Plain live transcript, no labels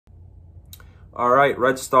All right,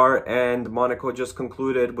 Red Star and Monaco just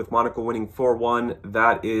concluded with Monaco winning 4-1.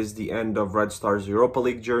 That is the end of Red Star's Europa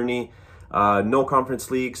League journey. No Conference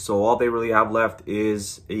League, so all they really have left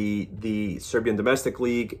is the Serbian Domestic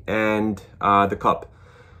League and the Cup.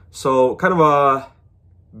 So kind of a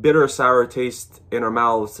bitter, sour taste in our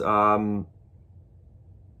mouths. Not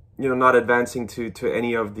advancing to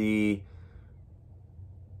any of the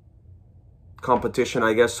competition,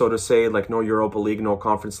 I guess, so to say, like no Europa League, no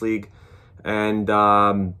Conference League. And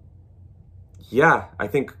yeah, I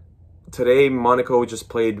think today Monaco just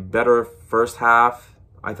played better first half.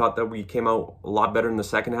 I thought that we came out a lot better in the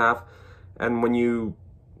second half. And when you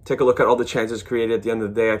take a look at all the chances created at the end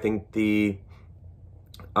of the day, I think the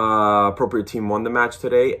appropriate team won the match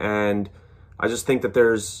today. And I just think that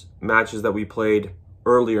there's matches that we played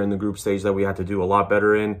earlier in the group stage that we had to do a lot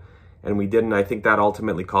better in, and we didn't. I think that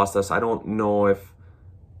ultimately cost us. I don't know if,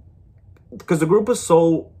 because the group was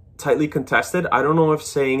so tightly contested, I don't know if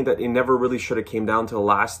saying that it never really should have came down to the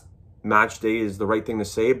last match day is the right thing to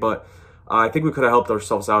say, but I think we could have helped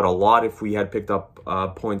ourselves out a lot if we had picked up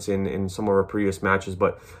points in some of our previous matches.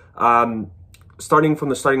 But starting from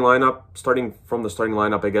the starting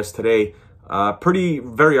lineup, I guess today,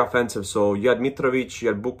 very offensive. So you had Mitrovic, you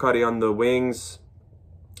had Bukari on the wings,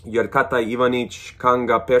 you had Kataj, Ivanic,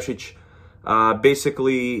 Kanga, Pešić,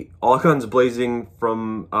 basically all guns blazing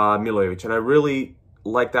from Milojevic, and I really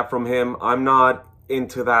like that from him. I'm not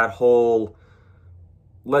into that whole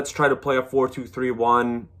let's try to play a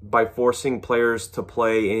 4-2-3-1 by forcing players to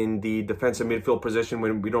play in the defensive midfield position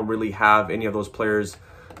when we don't really have any of those players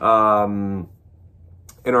in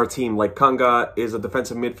our team. Like Kanga is a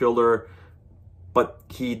defensive midfielder, but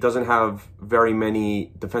he doesn't have very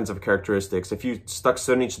many defensive characteristics. If you stuck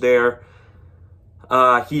Srnić there,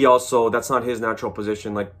 that's not his natural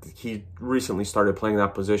position. Like, he recently started playing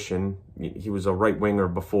that position. He was a right winger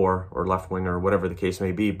before, or left winger, whatever the case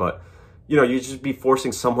may be. But, you just be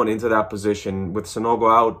forcing someone into that position. With Sanogo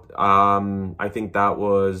out, I think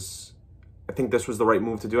this was the right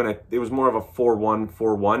move to do. And it was more of a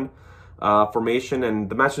 4-1-4-1 formation. And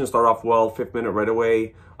the match didn't start off well. 5th minute right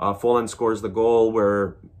away, Folland scores the goal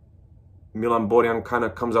where Milan Borjan kind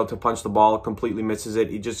of comes out to punch the ball, completely misses it.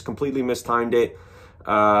 He just completely mistimed it.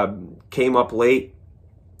 Came up late,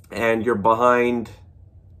 and you're behind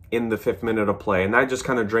in the 5th minute of play, and that just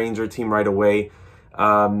kind of drains your team right away.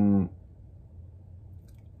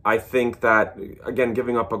 I think that, again,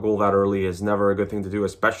 giving up a goal that early is never a good thing to do,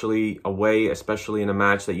 especially away, especially in a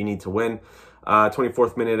match that you need to win.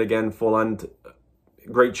 24th minute, again, Folland,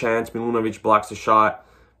 great chance, Milunovic blocks the shot.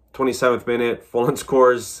 27th minute, Folland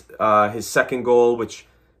scores his second goal, which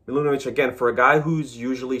Milunovic, again, for a guy who's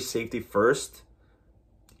usually safety first,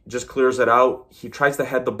 just clears it out. He tries to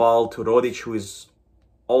head the ball to Rodic, who is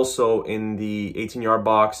also in the 18-yard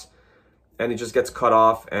box, and it just gets cut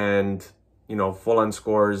off, and, Folland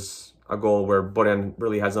scores a goal where Borjan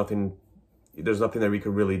really has nothing. There's nothing that we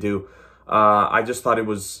could really do. I just thought it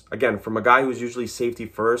was, again, from a guy who's usually safety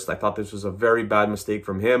first, I thought this was a very bad mistake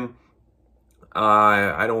from him.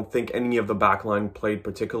 I don't think any of the backline played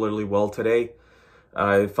particularly well today.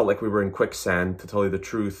 It felt like we were in quicksand, to tell you the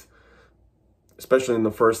truth, especially in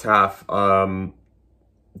the first half. Monaco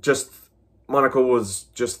was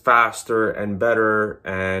just faster and better,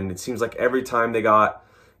 and it seems like every time they got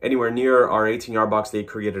anywhere near our 18-yard box, they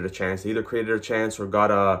created a chance. They either created a chance or got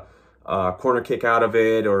a corner kick out of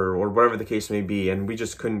it, or whatever the case may be, and we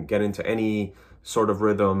just couldn't get into any sort of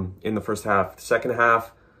rhythm in the first half. The second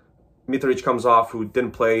half, Mitrovic comes off, who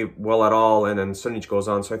didn't play well at all, and then Srnić goes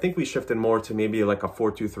on. So I think we shifted more to maybe like a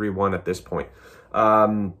 4-2-3-1 at this point.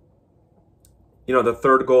 The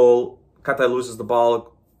third goal, Kataj loses the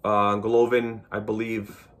ball. Golovin, I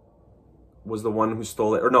believe, was the one who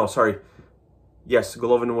stole it. Or no, sorry. Yes,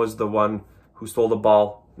 Golovin was the one who stole the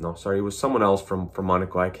ball. No, sorry, it was someone else from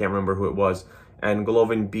Monaco. I can't remember who it was. And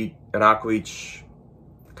Golovin beat Rakovic,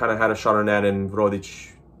 kind of had a shot on net, and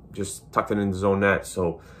Rodic just tucked it in his own net.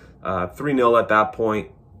 So 3-0 at that point.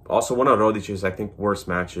 Also, one of Rodic's, I think, worst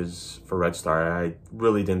matches for Red Star. I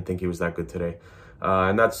really didn't think he was that good today.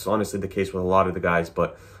 And that's honestly the case with a lot of the guys.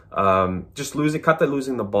 But just Kataj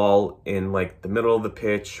losing the ball in like the middle of the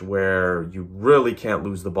pitch where you really can't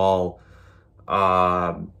lose the ball.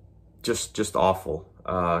 Just awful.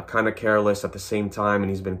 Kind of careless at the same time, and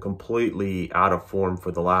he's been completely out of form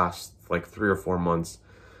for the last like 3 or 4 months.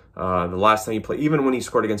 The last time he played, even when he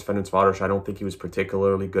scored against Ferencvaros, I don't think he was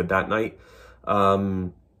particularly good that night.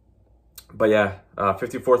 But yeah,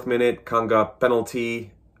 54th minute, Kanga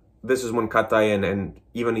penalty. This is when Kataj and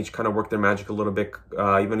Ivanic kind of worked their magic a little bit.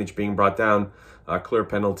 Ivanic being brought down, clear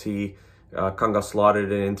penalty. Kanga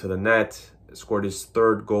slotted it into the net. scored his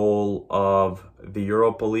third goal of the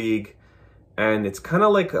Europa League. And it's kind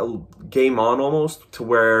of like a game on almost, to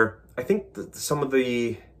where I think some of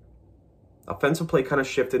the offensive play kind of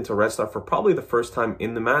shifted into Red Star for probably the first time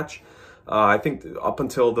in the match. I think up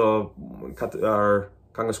until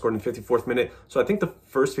Kanga scored in the 54th minute. So I think the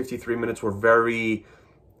first 53 minutes were very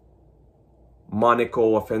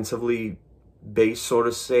Monaco offensively based, so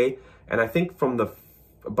to say. And I think from the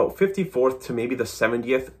about 54th to maybe the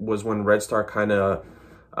 70th was when Red Star kind of,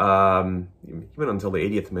 even until the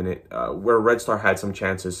 80th minute, where Red Star had some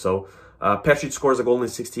chances. So Pešić scores a goal in the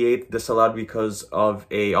 68th, disallowed because of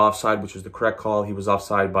a offside, which was the correct call. He was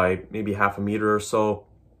offside by maybe half a meter or so,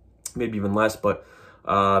 maybe even less, but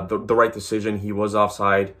the right decision. He was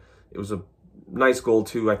offside. It was a nice goal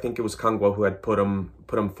too. I think it was Kangwa who had put him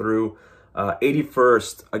through.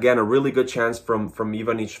 81st, again, a really good chance from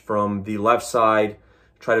Ivanic from the left side.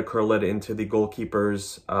 Try to curl it into the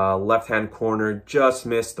goalkeeper's left-hand corner. Just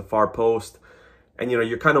missed the far post. And, you know,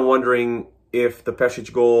 you're kind of wondering if the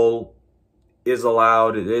Pešić goal is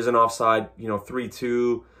allowed. It is an offside, you know,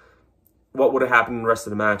 3-2. What would have happened in the rest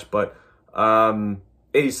of the match? But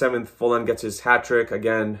 87th, Folland gets his hat-trick.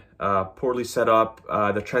 Again, poorly set up.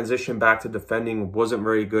 The transition back to defending wasn't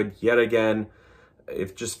very good yet again.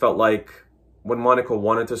 It just felt like when Monaco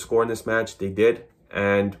wanted to score in this match, they did.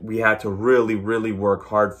 And we had to really, really work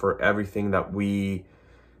hard for everything that we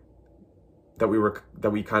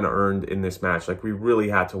kind of earned in this match. Like, we really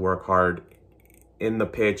had to work hard in the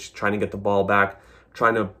pitch, trying to get the ball back,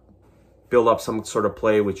 trying to build up some sort of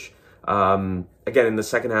play, which, again, in the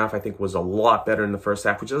second half, I think was a lot better in the first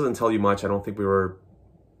half, which doesn't tell you much. I don't think we were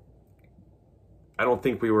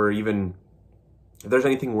even, if there's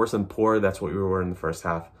anything worse than poor, that's what we were in the first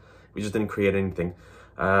half. We just didn't create anything.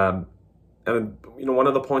 And, you know, one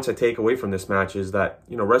of the points I take away from this match is that,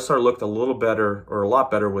 you know, Red Star looked a little better, or a lot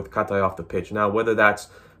better, with Katai off the pitch. Now, whether that's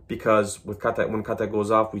because with Katai, when Katai goes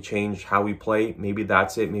off, we change how we play. Maybe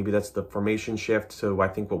that's it. Maybe that's the formation shift to, I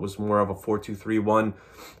think, what was more of a 4-2-3-1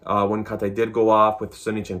 when Katai did go off, with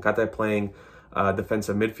Sunic and Katai playing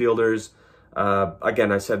defensive midfielders.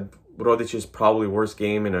 Again, I said Rodic's probably worst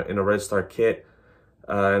game in a Red Star kit.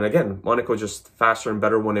 And again, Monaco just faster and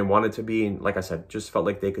better when they wanted to be. And like I said, just felt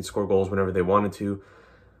like they could score goals whenever they wanted to.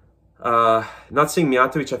 Not seeing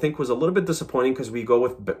Mijatovic, I think, was a little bit disappointing, because we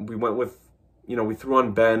went with, you know, we threw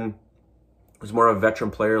on Ben, who's more of a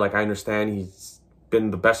veteran player. Like, I understand he's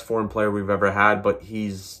been the best foreign player we've ever had, but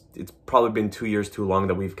it's probably been 2 years too long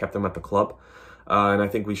that we've kept him at the club. And I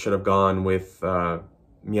think we should have gone with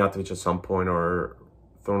Mijatovic at some point, or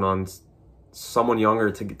thrown on someone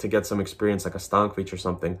younger to get some experience, like a Stankovic or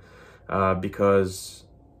something, because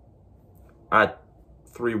at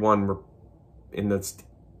 3-1 in the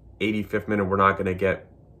 85th minute, we're not going to get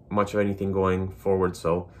much of anything going forward.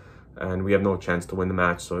 So, and we have no chance to win the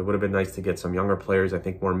match. So it would have been nice to get some younger players, I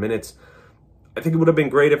think, more minutes. I think it would have been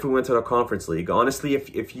great if we went to the Conference League. Honestly,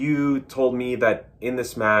 if you told me that in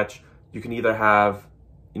this match you can either have,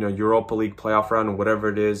 you know, Europa League playoff round or whatever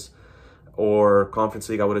it is, or Conference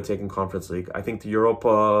League, I would have taken Conference League. I think the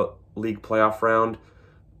Europa League playoff round,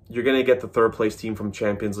 you're going to get the third place team from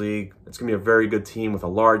Champions League. It's going to be a very good team with a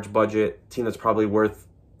large budget, team that's probably worth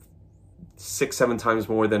 6-7 times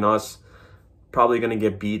more than us. Probably going to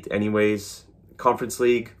get beat anyways. Conference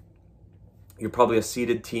League, you're probably a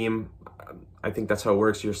seeded team. I think that's how it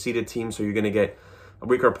works. You're a seeded team, so you're going to get a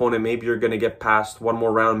weaker opponent. Maybe you're going to get past one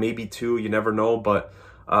more round, maybe two. You never know. But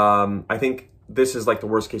I think this is like the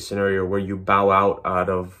worst case scenario, where you bow out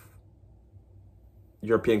of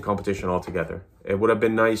European competition altogether. It would have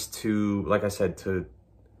been nice to, like I said, to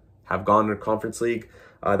have gone to Conference League.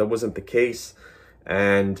 That wasn't the case.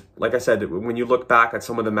 And like I said, when you look back at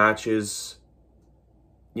some of the matches,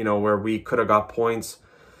 you know, where we could have got points,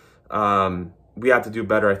 we had to do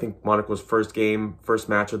better. I think Monaco's first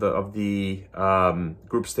match of the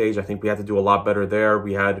group stage, I think we had to do a lot better there.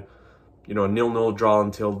 We had, you know, a 0-0 draw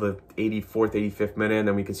until the 84th, 85th minute, and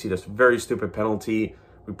then we could see this very stupid penalty.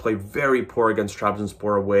 We played very poor against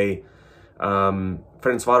Trabzonspor away.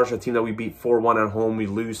 Ferencvaros, a team that we beat 4-1 at home, we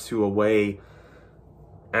lose 2 away.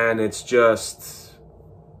 And it's just,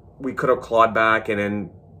 we could have clawed back and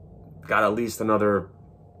then got at least another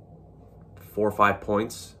 4 or 5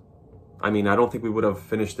 points. I mean, I don't think we would have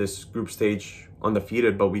finished this group stage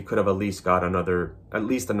undefeated, but we could have at least got another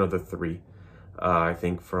 3. I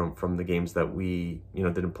think from the games that we, you know,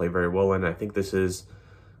 didn't play very well in. I think this is,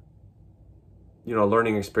 you know, a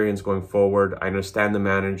learning experience going forward. I understand the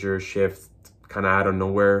manager shift kind of out of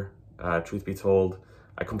nowhere, truth be told.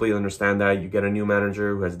 I completely understand that. You get a new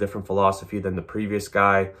manager who has a different philosophy than the previous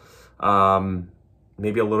guy.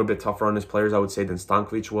 Maybe a little bit tougher on his players, I would say, than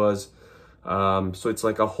Stankovic was. So it's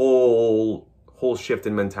like a whole shift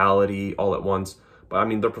in mentality all at once. But I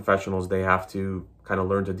mean, they're professionals. They have to kind of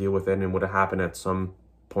learn to deal with it, and it would have happened at some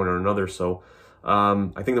point or another. So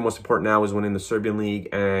I think the most important now is winning the Serbian League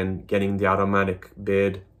and getting the automatic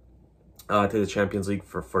bid to the Champions League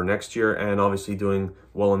for next year, and obviously doing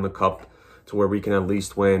well in the Cup to where we can at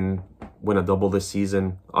least win a double this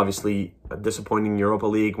season. Obviously, a disappointing Europa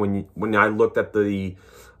League. When I looked at the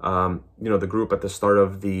the group at the start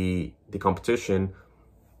of the competition,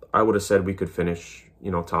 I would have said we could finish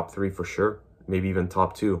top 3 for sure, maybe even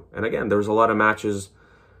top 2. And again, there was a lot of matches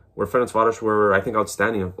where Ferencvaros were, I think,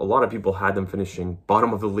 outstanding. A lot of people had them finishing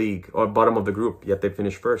bottom of the league or bottom of the group, yet they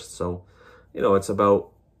finished first. So it's about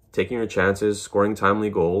taking your chances, scoring timely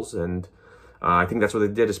goals, and I think that's what they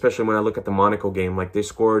did, especially when I look at the Monaco game. Like, they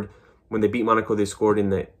scored, when they beat Monaco, they scored in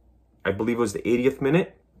the, I believe it was the 80th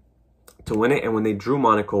minute to win it. And when they drew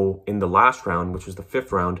Monaco in the last round, which was the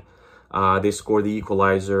 5th round, they scored the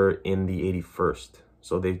equalizer in the 81st.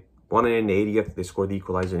 So they won it in the 80th, they scored the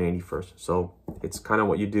equalizer in the 81st. So it's kind of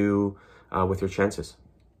what you do with your chances.